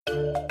New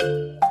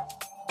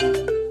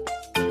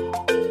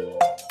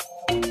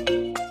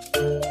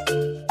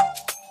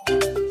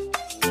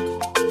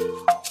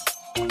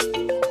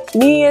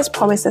Year's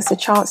promised us a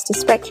chance to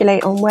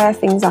speculate on where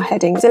things are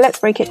heading, so let's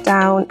break it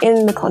down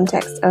in the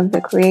context of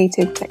the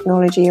creative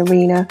technology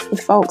arena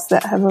with folks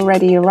that have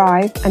already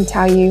arrived and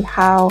tell you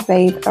how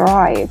they've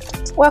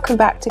arrived. Welcome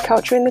back to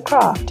Culture in the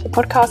Craft, a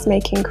podcast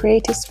making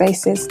creative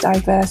spaces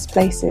diverse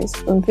places,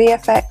 from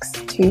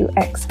VFX to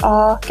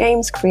XR,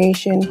 games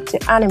creation to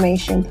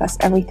animation, plus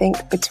everything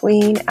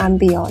between and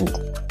beyond.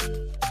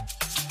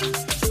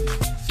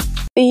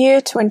 The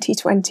year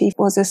 2020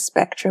 was a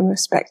spectrum of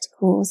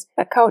spectacles.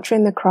 At Culture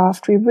in the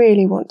Craft, we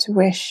really want to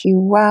wish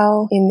you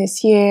well in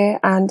this year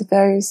and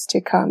those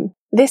to come.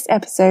 This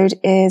episode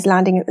is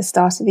landing at the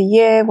start of the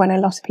year when a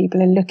lot of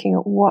people are looking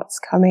at what's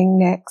coming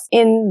next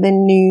in the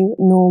new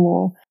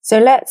normal. So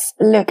let's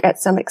look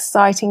at some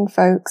exciting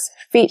folks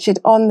featured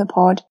on the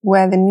pod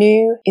where the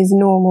new is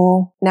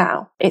normal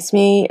now. It's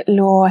me,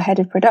 Law, head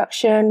of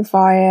production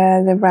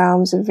via the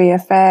realms of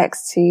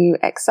VFX to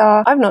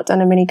XR. I've not done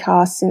a mini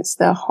cast since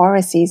the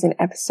horror season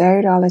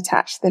episode. I'll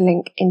attach the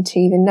link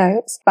into the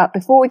notes. But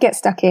before we get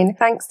stuck in,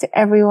 thanks to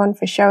everyone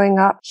for showing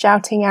up,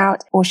 shouting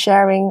out or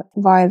sharing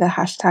via the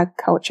hashtag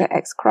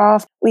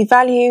CultureXCraft. We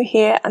value,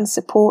 hear and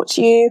support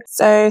you.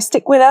 So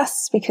stick with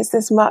us because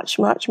there's much,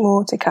 much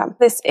more to come.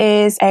 This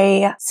is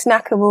a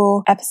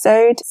snackable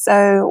episode,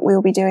 so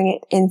we'll be doing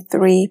it in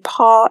 3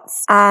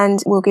 parts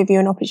and we'll give you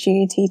an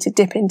opportunity to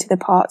dip into the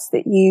parts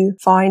that you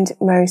find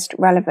most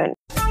relevant.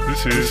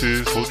 This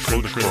is Culture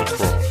in the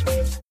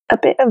Craft. A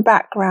bit of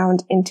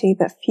background into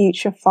the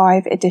Future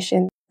 5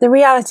 edition. The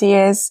reality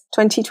is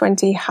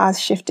 2020 has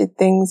shifted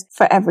things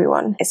for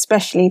everyone,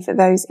 especially for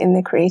those in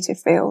the creative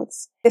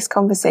fields. This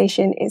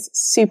conversation is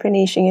super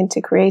niching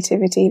into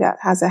creativity that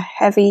has a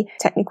heavy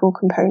technical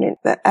component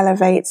that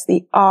elevates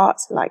the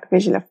art like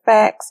visual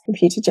effects,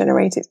 computer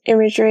generated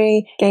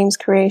imagery, games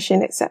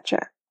creation,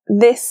 etc.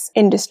 This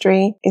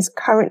industry is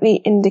currently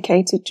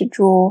indicated to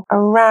draw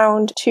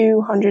around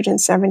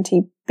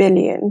 270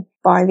 billion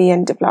by the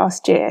end of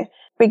last year.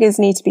 Figures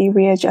need to be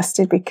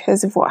readjusted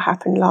because of what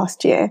happened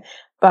last year.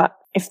 But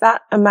if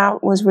that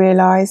amount was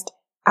realized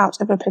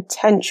out of a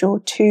potential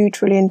 $2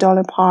 trillion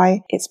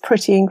pie, it's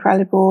pretty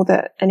incredible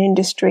that an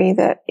industry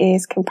that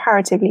is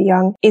comparatively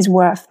young is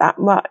worth that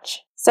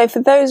much. So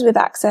for those with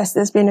access,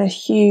 there's been a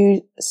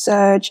huge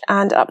surge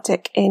and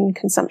uptick in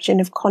consumption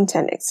of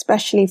content,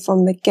 especially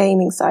from the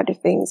gaming side of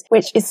things,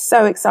 which is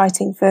so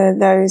exciting for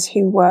those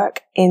who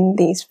work in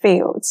these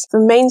fields.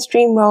 From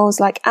mainstream roles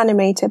like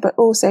animator, but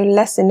also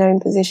lesser known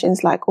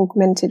positions like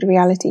augmented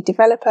reality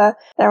developer,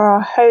 there are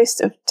a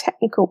host of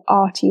technical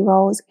arty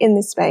roles in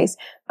this space,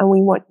 and we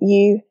want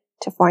you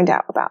to find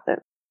out about them.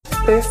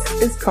 This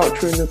is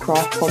Culture in the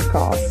Craft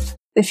podcast.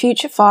 The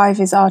Future 5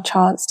 is our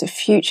chance to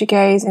future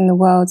gaze in the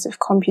worlds of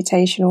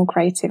computational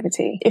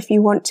creativity. If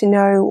you want to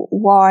know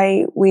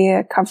why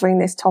we're covering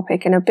this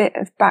topic and a bit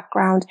of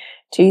background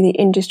to the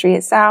industry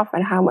itself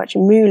and how much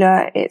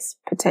moolah it's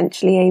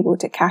potentially able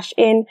to cash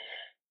in,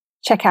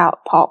 check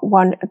out part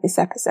 1 of this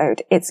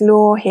episode. It's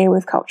Law here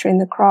with Culture in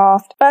the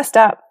Craft. First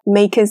up,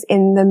 makers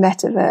in the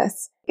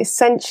metaverse.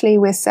 Essentially,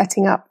 we're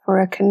setting up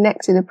for a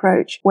connected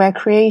approach where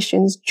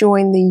creations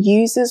join the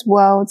user's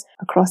worlds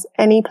across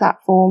any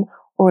platform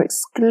or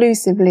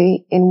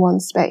exclusively in one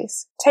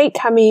space. Take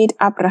Hamid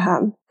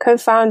Abraham,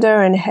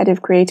 co-founder and head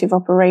of creative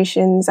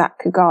operations at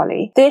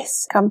Kugali.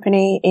 This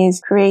company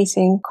is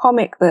creating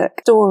comic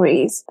book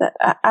stories that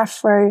are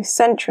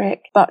Afrocentric,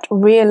 but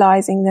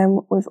realizing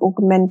them with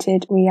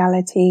augmented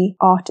reality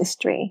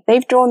artistry.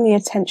 They've drawn the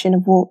attention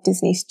of Walt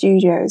Disney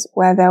Studios,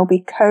 where they'll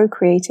be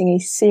co-creating a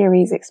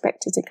series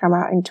expected to come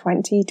out in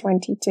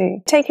 2022.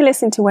 Take a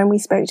listen to when we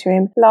spoke to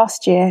him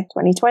last year,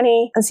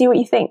 2020, and see what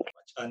you think.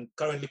 And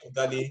currently,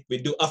 Kugali, we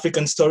do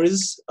African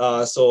stories.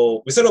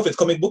 So we start off with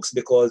comic books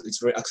because it's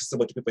very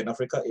accessible to people in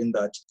Africa in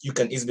that you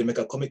can easily make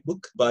a comic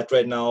book. But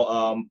right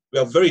now, we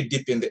are very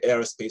deep in the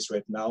aerospace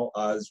right now,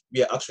 as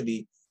we are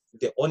actually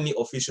the only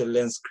official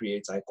lens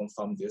creator, I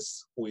confirm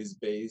this, who is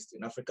based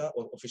in Africa.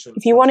 Or official.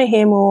 If you want to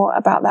hear more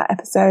about that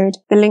episode,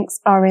 the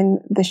links are in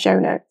the show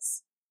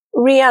notes.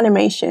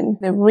 Reanimation,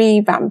 the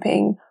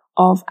revamping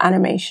of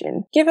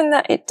animation. Given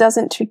that it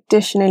doesn't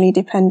traditionally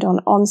depend on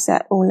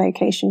on-set or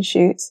location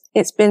shoots,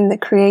 it's been the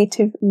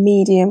creative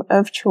medium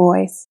of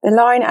choice. The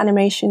Line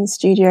Animation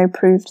Studio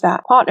proved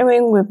that,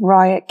 partnering with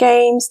Riot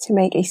Games to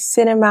make a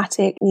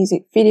cinematic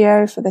music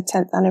video for the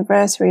 10th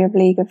anniversary of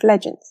League of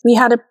Legends. We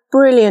had a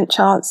brilliant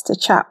chance to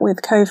chat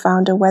with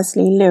co-founder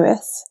Wesley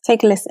Lewis.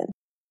 Take a listen.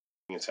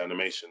 Into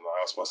animation,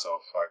 I asked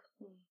myself,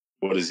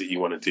 what is it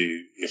you want to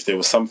do? If there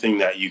was something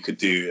that you could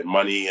do and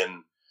money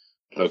and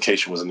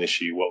location was an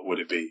issue, what would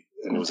it be?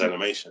 And it was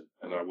animation.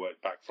 And I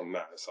worked back from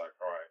that. It's like,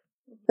 all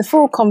right. The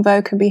full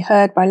convo can be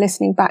heard by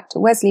listening back to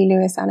Wesley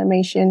Lewis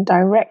Animation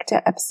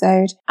Director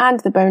episode and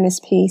the bonus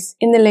piece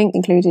in the link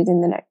included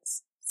in the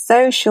notes.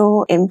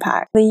 social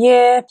impact. The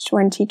year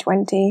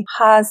 2020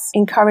 has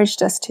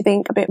encouraged us to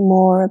think a bit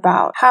more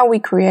about how we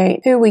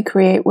create, who we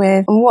create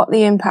with, and what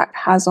the impact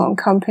has on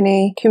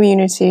company,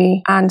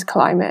 community, and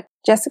climate.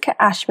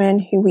 Jessica Ashman,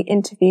 who we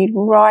interviewed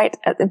right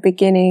at the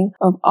beginning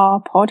of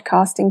our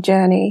podcasting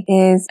journey,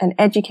 is an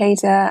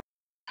educator.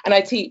 And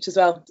I teach as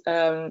well.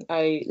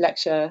 I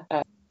lecture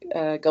at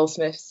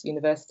Goldsmiths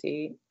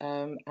University.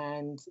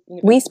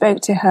 We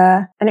spoke to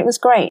her and it was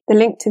great. The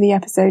link to the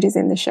episode is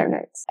in the show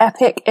notes.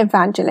 Epic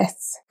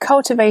evangelists.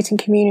 Cultivating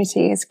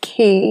community is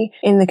key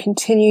in the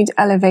continued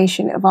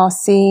elevation of our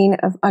scene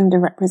of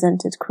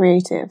underrepresented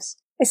creatives.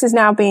 This is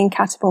now being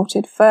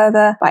catapulted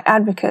further by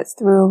advocates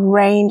through a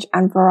range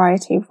and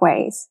variety of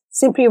ways.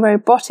 Simply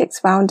Robotics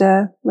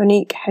founder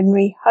Monique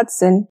Henry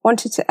Hudson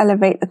wanted to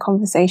elevate the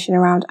conversation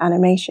around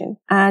animation,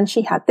 and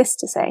she had this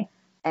to say.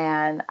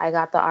 And I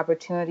got the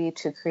opportunity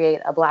to create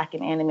a Black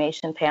in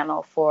Animation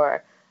panel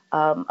for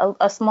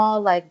a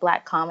small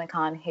Black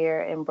Comic-Con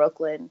here in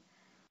Brooklyn.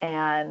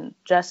 And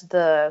just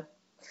the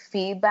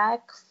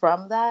feedback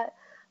from that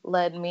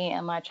led me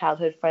and my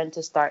childhood friend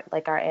to start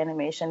our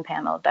animation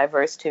panel,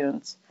 Diverse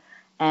Tunes.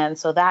 And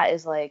so that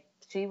is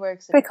she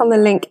works. Click on the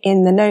link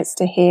in the notes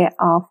to hear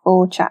our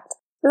full chat.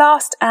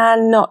 Last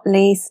and not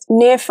least,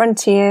 Near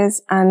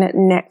Frontiers and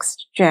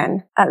Next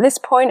Gen. At this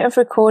point of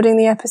recording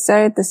the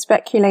episode, the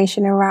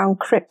speculation around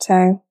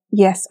crypto,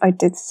 yes, I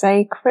did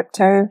say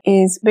crypto,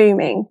 is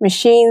booming.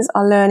 Machines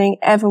are learning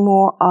ever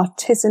more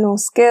artisanal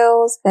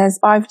skills. There's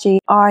 5G,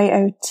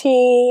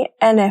 IoT,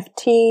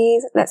 NFTs.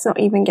 Let's not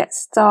even get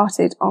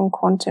started on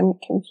quantum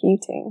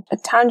computing. A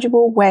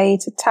tangible way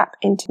to tap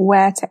into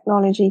where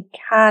technology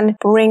can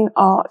bring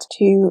art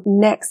to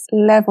next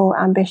level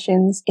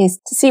ambitions is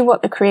to see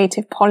what the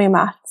creative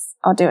polymaths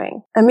are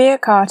doing. Amir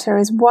Carter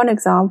is one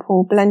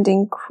example,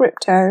 blending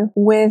crypto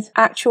with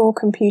actual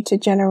computer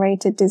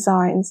generated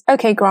designs.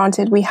 Okay,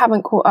 granted, we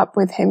haven't caught up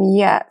with him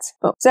yet,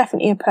 but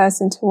definitely a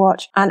person to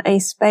watch and a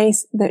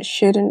space that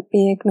shouldn't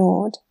be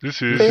ignored.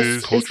 This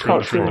is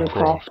Culture in the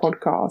Craft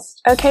podcast.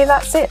 Okay,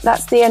 that's it.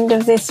 That's the end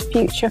of this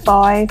Future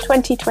 5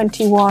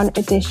 2021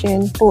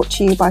 edition, brought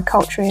to you by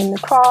Culture in the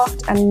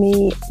Craft and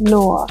me,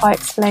 Laura. I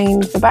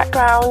explained the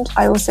background.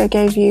 I also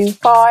gave you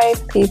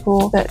 5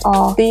 people that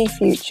are the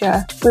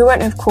future. We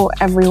won't have caught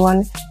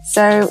everyone,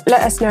 so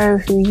let us know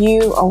who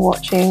you are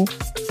watching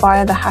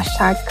via the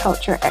hashtag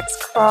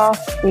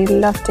CultureXCraft. We'd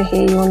love to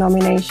hear your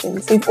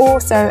nominations. We've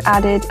also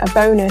added a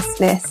bonus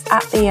list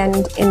at the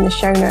end in the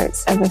show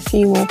notes of a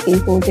few more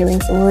people doing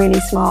some really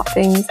smart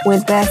things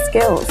with their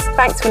skills.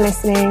 Thanks for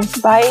listening.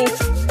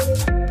 Bye.